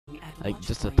like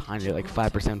just a tiny, like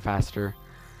 5% faster,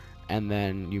 and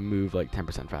then you move like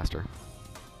 10% faster.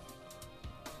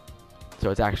 So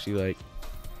it's actually like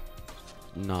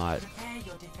not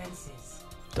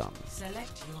dumb.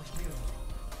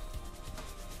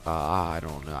 I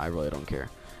don't know. I really don't care.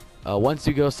 Once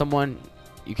you go someone,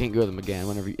 you can't go with them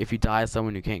again. If you die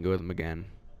someone, you can't go with them again.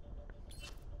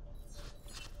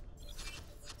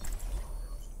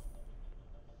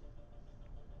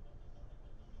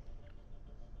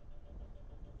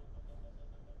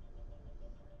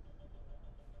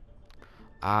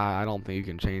 I don't think you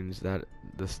can change that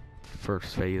this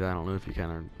first phase. I don't know if you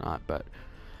can or not, but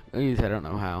at least I don't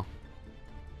know how.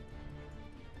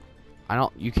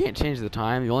 You can't change the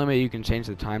time. The only way you can change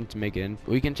the time to make it in,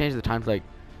 we can change the time to like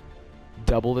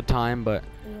double the time, but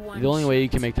the only way you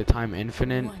can make the time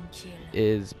infinite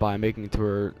is by making it to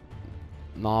where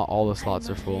not all the slots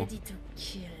are full.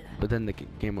 But then the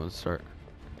game won't start.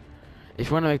 If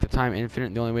you want to make the time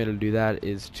infinite, the only way to do that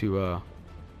is to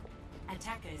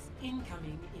Attackers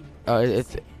incoming in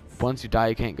it's once you die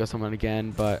you can't go someone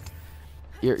again, but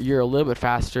you're a little bit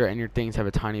faster and your things have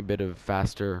a tiny bit of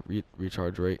faster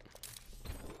recharge rate.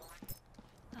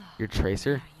 Your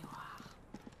tracer?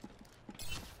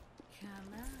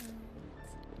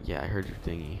 Yeah, I heard your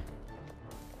thingy.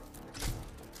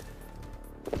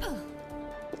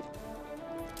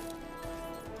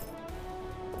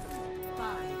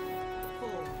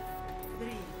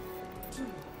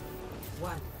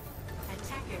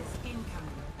 Attackers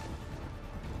incoming.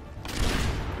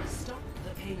 Stop the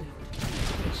payload.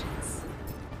 Patience.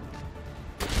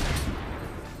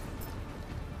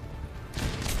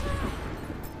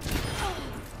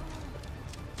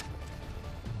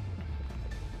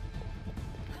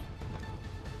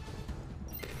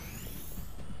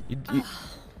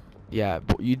 Yeah,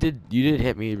 you did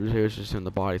hit me. It was just in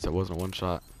the body, so it wasn't one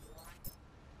shot.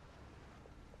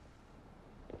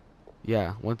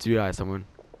 Yeah, once you die, someone.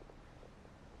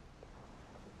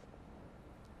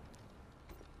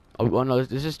 Oh no, let's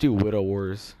just do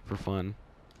Widowars for fun.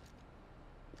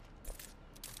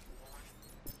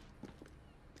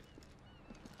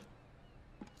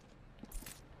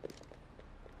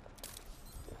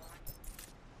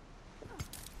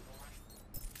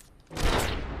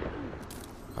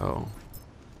 Oh.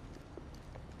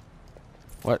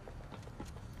 What?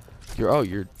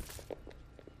 You're.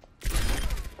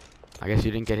 I guess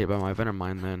you didn't get hit by my venom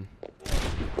mine then.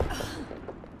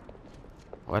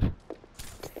 What?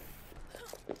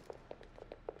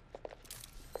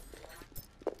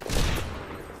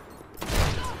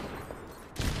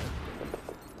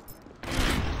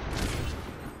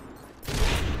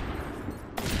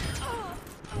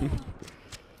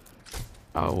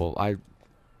 Oh well, I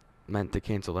meant to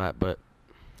cancel that, but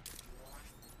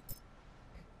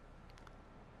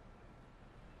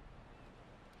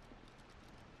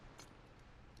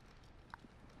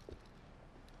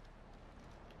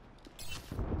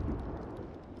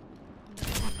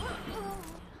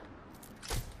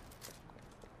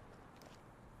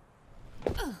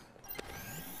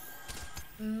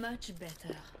much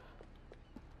better.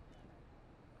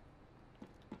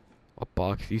 what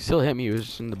box? You still hit me. It was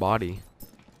just in the body.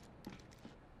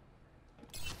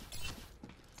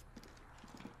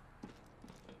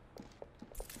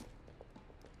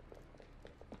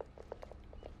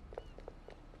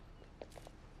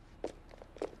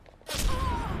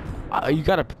 You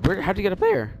got how'd you get up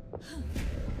there?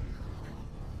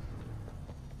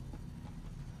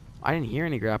 I didn't hear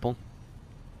any grapple.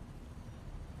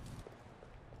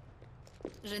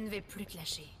 Je ne vais plus te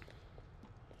lâcher.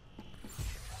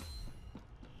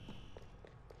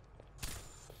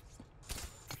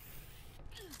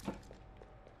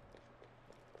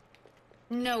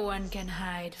 No one can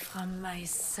hide from my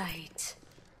sight.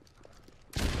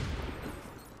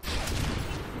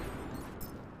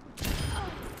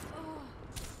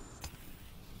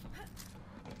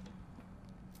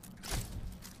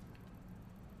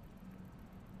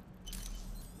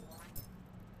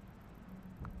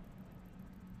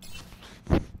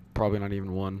 Probably not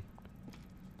even one.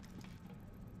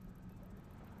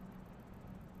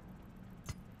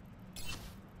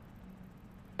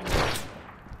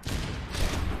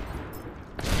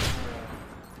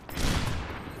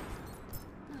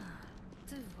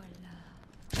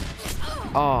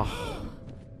 Oh.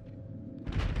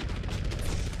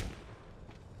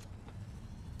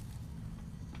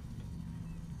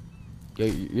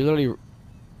 You're literally,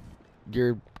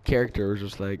 your character was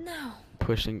just like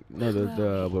pushing. No, the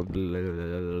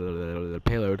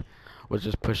payload was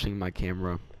just pushing my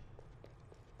camera.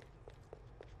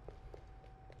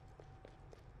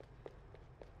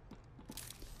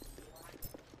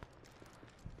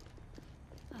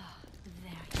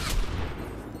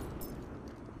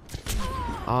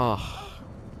 Oh,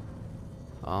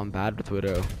 I'm bad with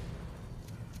Widow.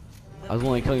 I was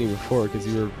only killing you before because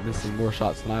you were missing more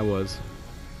shots than I was.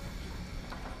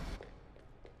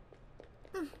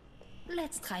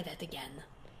 Let's try that again.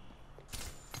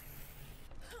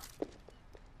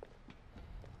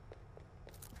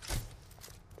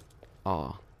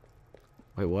 Oh.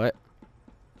 Wait, what?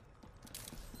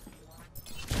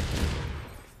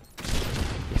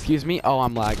 Excuse me? Oh,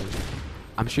 I'm lagging.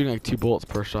 I'm shooting like 2 bullets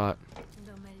per shot.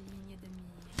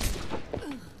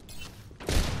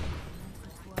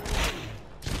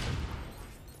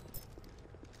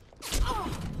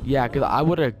 Yeah, because I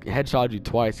would have headshotted you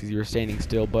twice because you were standing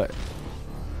still, but...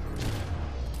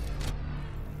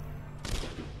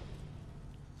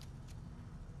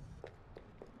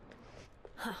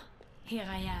 Here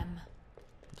I am.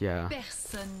 Yeah.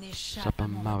 Personne n'échappe Chapa à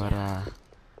mon Mavara. regard.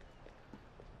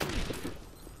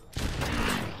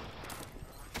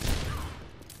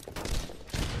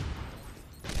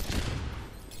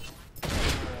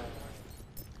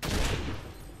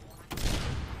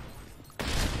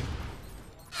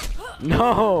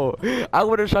 No! I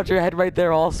would have shot your head right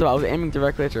there also. I was aiming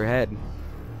directly at your head.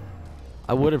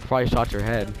 I would have probably shot your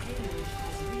head.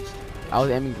 I was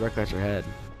aiming directly at your head.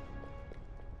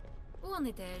 Où en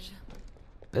étais-je?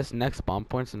 This next spawn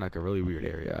point's in like a really weird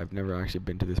area. I've never actually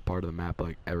been to this part of the map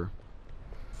like ever.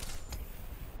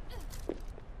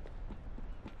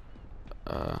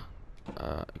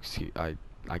 Excuse, I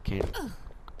can't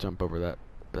jump over that.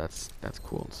 But that's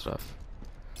cool and stuff.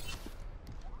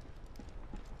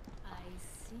 I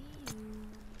see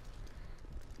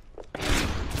you.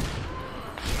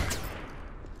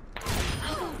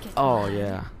 Oh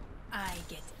yeah. I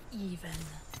get even.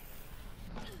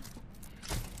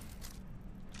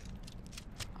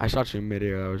 I shot you in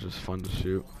midair. That was just fun to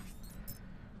shoot.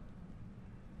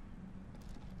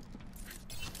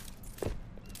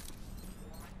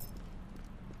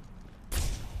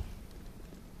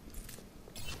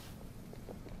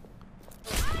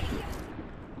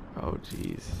 Oh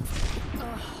jeez.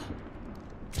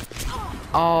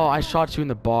 Oh, I shot you in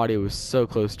the body. It was so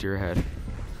close to your head.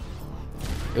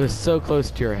 It was so close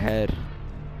to your head.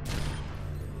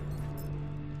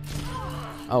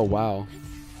 Oh wow.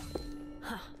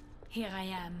 Here I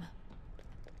am.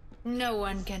 No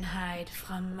one can hide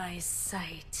from my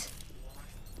sight.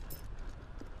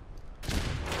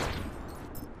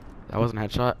 That wasn't a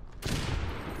headshot.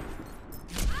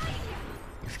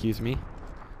 Excuse me.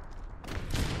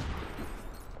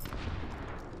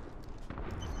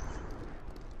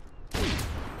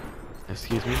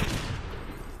 Excuse me.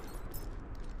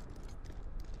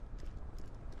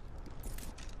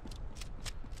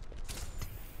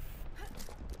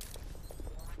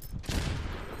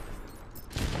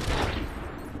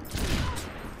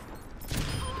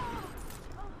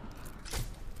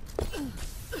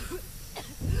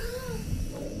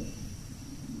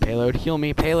 Payload, heal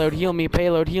me, payload, heal me,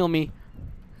 payload, heal me.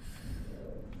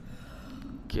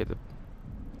 Get the...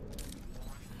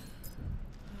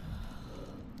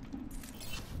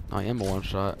 I am a one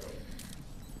shot.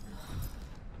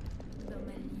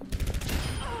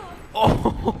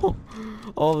 Oh!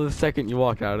 Oh, the second you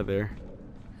walk out of there.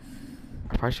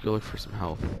 I probably should go look for some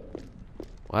health.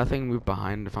 Will that thing move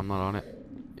behind if I'm not on it?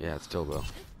 Yeah, it still will.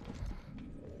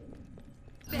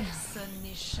 Personne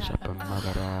n'échappe Chapa à mon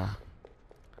Mavara.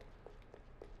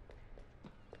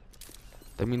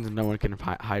 That means no one can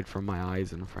hide from my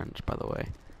eyes in French, by the way.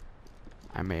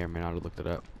 I may or may not have looked it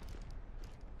up.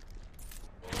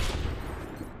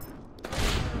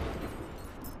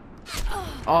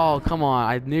 Oh, come on.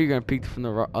 I knew you were going to peek from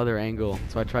the other angle,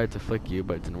 so I tried to flick you,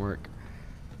 but it didn't work.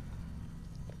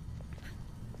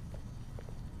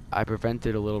 I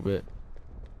prevented a little bit.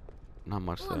 Not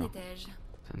much, Où en though. étais-je?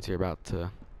 Since you're about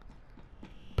to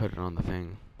put it on the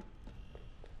thing.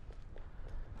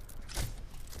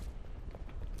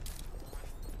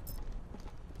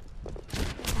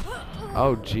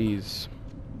 Oh, jeez.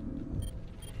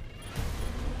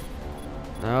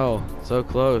 No, so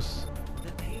close.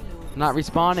 Not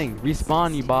respawning.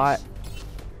 Respawn, you bot.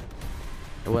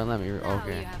 It wouldn't let me. Now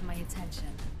Okay. you have my attention.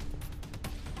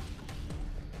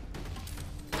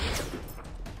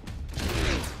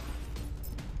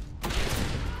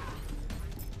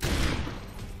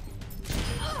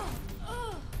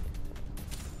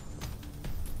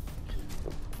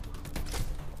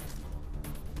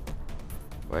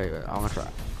 Wait, I want to try.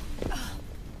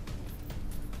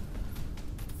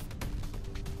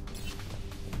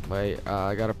 Wait,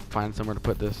 I gotta find somewhere to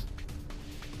put this.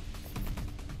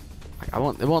 I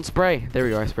won't. It won't spray. There we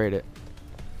go. I sprayed it.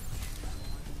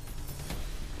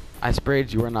 I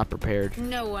sprayed. You were not prepared.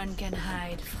 No one can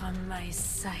hide from my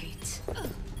sight.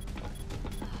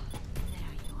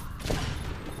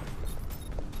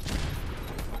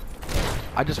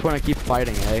 I just want to keep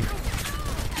fighting, eh?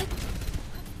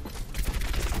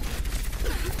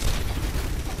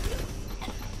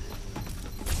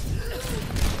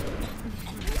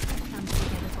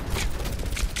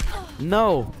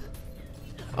 No!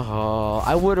 Oh,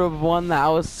 I would have won that. I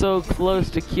was so close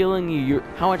to killing you.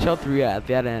 How much health were you at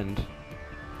that end?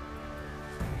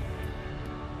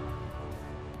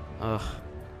 Ugh.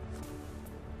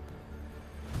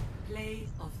 Play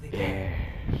of the game. Yeah.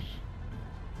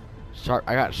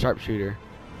 I got sharpshooter.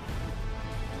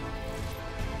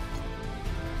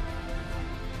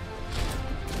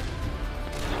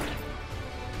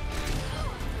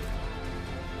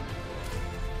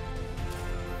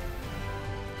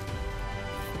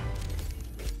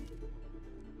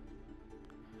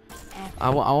 I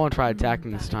want to try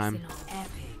attacking this time.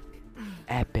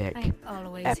 Epic. I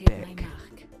always hit my Epic.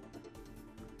 mark.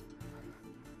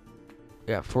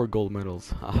 Yeah, 4 gold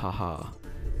medals. Ha ha ha.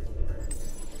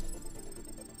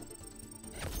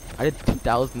 I did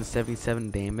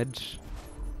 2,077 damage.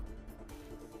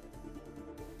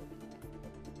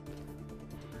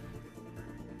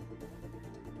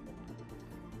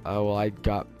 Oh, well, I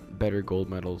got better gold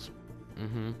medals.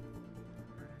 Mm-hmm.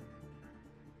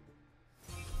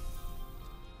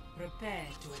 Prepare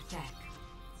to attack.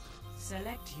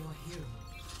 Select your hero.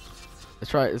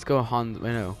 Let's try. Let's go Hans.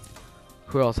 I know.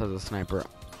 Who else has a sniper?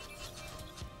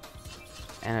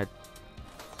 And a.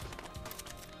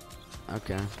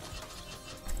 Okay.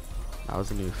 That was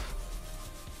a noof.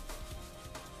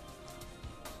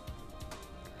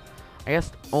 I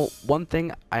guess. Oh, one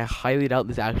thing I highly doubt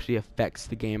this actually affects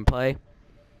the gameplay,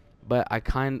 but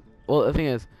well, the thing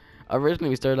is, originally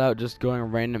we started out just going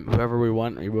random whoever we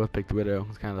want. And we both picked Widow.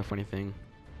 It's kind of the funny thing.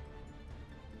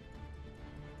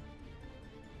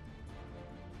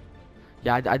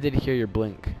 Yeah, I did hear your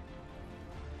blink.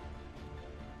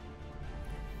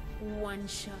 One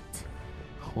shot.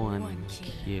 One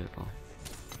kill.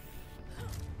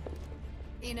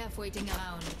 Enough waiting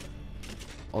around.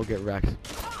 I'll get wrecked.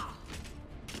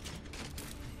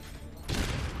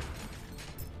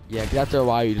 Yeah, 'cause after a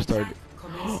while you just started.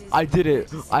 I did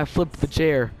it! I flipped the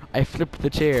chair. I flipped the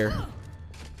chair.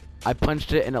 I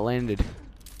punched it and it landed.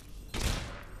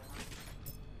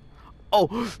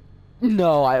 Oh!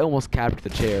 No, I almost capped the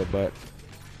chair, but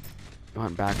it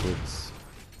went backwards.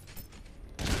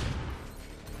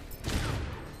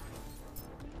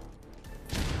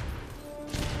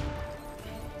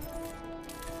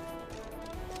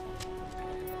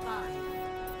 Five,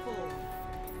 4,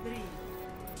 3,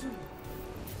 2,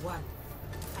 1.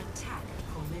 Attack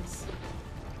commence.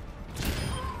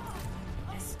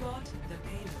 Escort the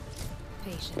payload.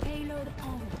 Patient. Payload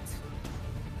en route.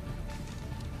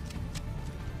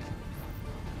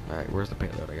 Alright, where's the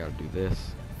payload? I gotta do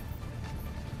this.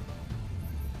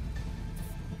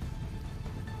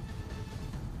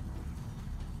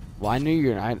 Well, I know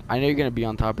you're gonna be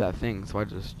on top of that thing, so I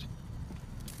just.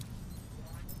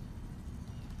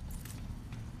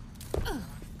 There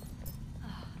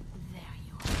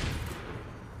you are.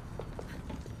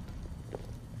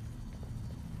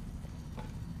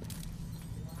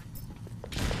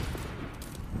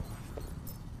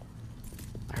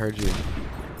 I heard you.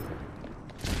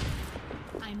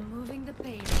 I'm moving the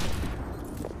payload.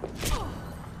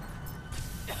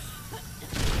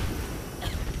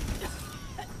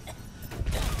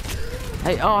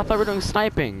 Hey, oh, I thought we were doing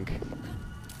sniping.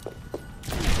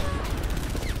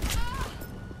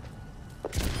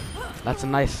 That's a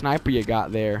nice sniper you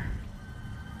got there.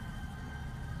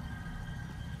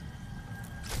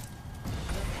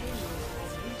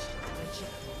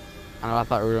 I know, I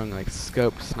thought we were doing like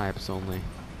scoped snipes only.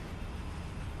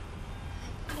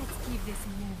 Let's keep this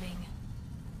moving.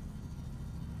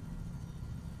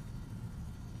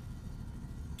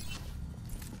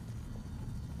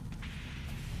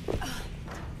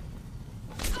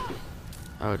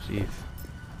 Oh, jeez.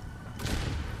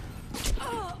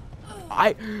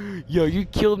 Yo, you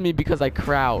killed me because I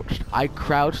crouched. I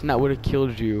crouched and that would have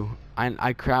killed you.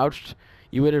 I crouched,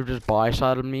 you would have just body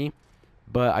shotted me,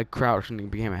 but I crouched and it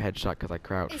became a headshot because I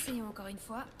crouched. Essayons encore une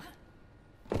fois.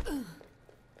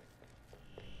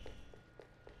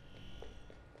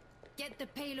 Get the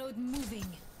payload moving.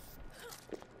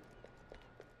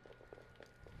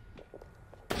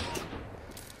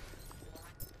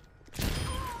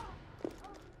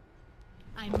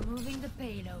 I'm moving the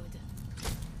payload.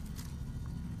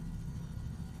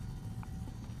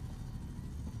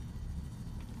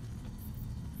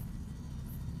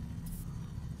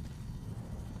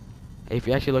 If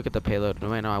you actually look at the payload, no,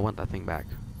 wait, no, I want that thing back.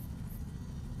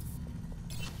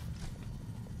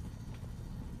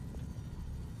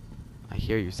 I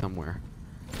hear you somewhere.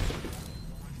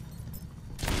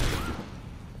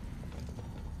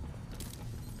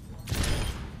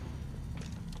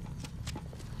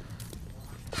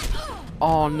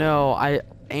 Oh no, I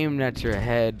aimed at your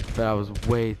head, but I was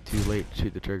way too late to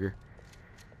shoot the trigger.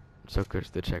 I'm so close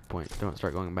to the checkpoint. Don't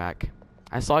start going back.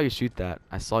 I saw you shoot that.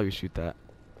 I saw you shoot that.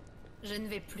 Je ne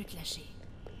vais plus te lâcher.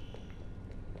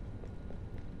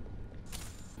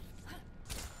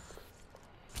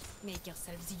 Make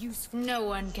yourselves useful. No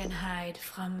one can hide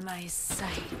from my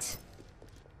sight.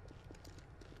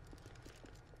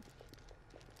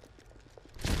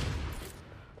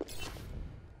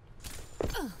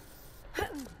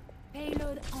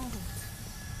 Payload en route.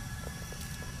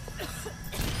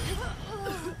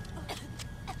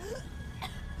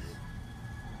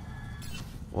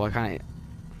 Well, I kind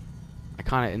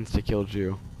of insta killed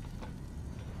you.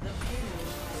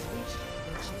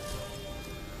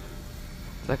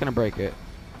 Is that gonna break it?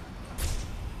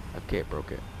 Okay, it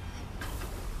broke it.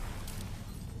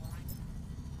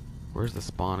 Where's the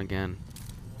spawn again?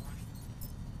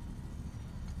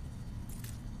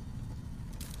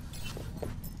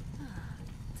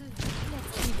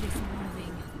 Let's keep this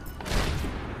moving.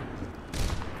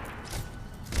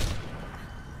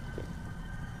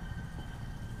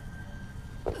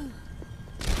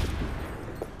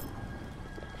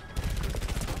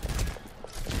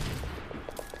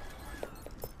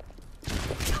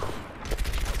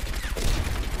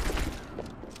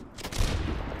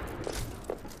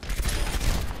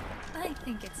 I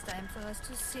think it's time for us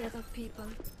to see other people.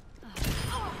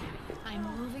 I'm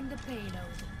moving the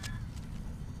payload.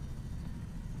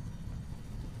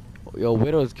 Yo,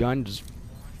 Widow's gun just.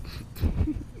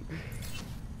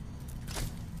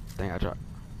 Dang, I tried.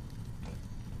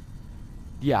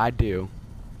 Yeah, I do.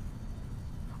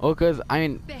 Oh, cause I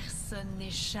mean. Personne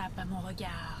n'échappe à mon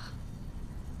regard.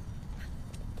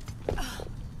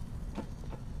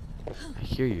 I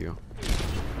hear you.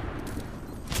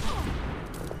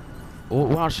 Well,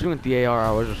 when I was shooting with the AR,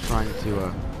 I was just trying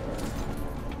to.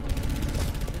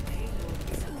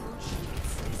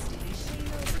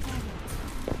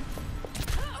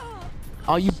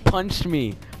 Oh, you punched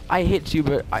me. I hit you,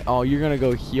 but oh, you're gonna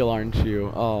go heal, aren't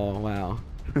you? Oh, wow.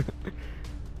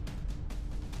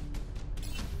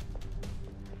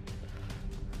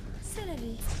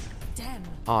 Damn.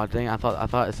 Oh, dang! I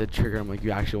thought it said trigger. I'm like,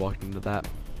 you actually walked into that.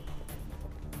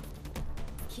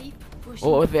 Keep pushing.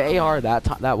 Oh, with the AR,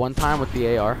 that one time with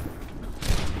the AR.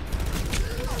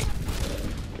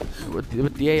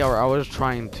 With the AR, I was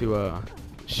trying to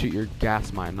shoot your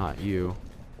gas mine, not you.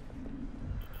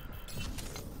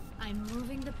 I'm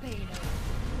moving the payload.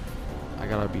 I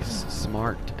gotta be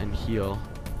smart and heal.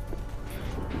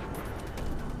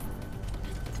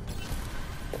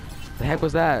 The heck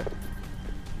was that?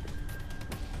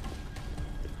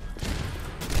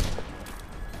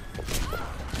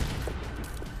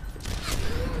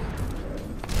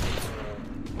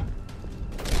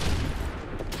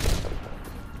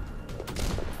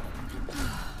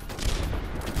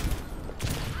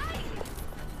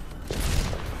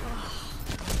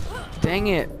 Dang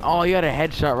it! Oh, you had a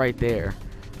headshot right there.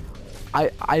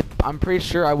 I'm pretty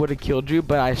sure I would have killed you,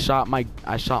 but I shot my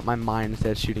mine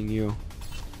instead of shooting you.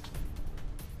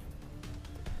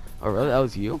 Oh really? That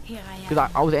was you? Here I am. Because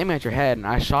I was aiming at your head and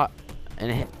I shot,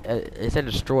 and it said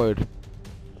destroyed.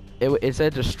 It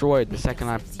said destroyed the second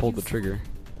I pulled the trigger.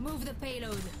 Move the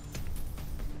payload.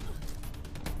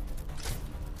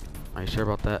 Are you sure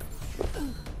about that?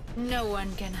 No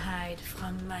one can hide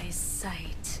from my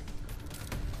sight.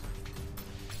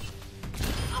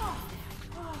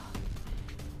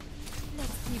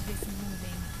 Let's keep this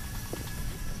moving.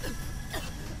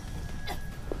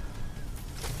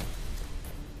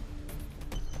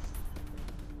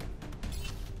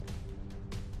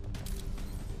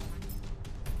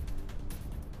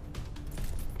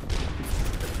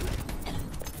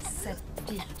 Ça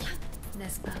pique,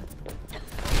 n'est-ce pas?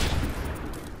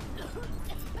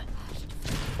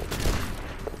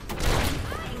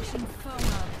 Pushing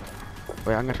forward.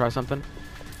 Wait, I'm gonna try something.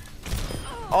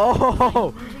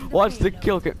 Oh, watch the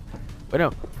kill cam. Wait,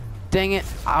 no. Dang it!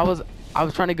 I was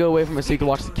trying to go away from it so you could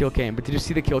watch the kill cam. But did you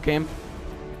see the kill cam?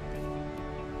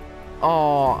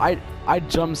 Oh, I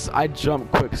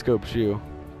jump quick scoped you.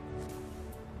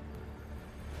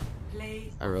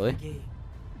 Oh really?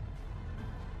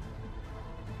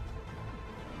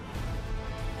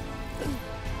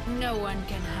 No one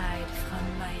can hide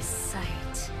from my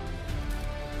sight.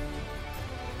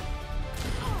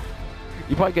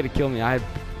 You probably could have killed me. I had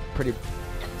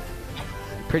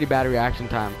pretty bad reaction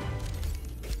time.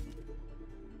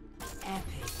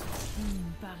 Epic.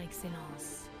 Par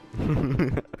excellence.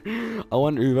 I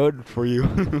wonder who voted for you.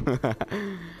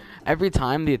 Every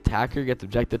time the attacker gets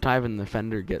objective type and the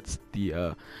defender gets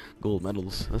the gold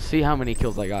medals. Let's see how many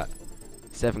kills I got.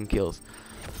 7 kills.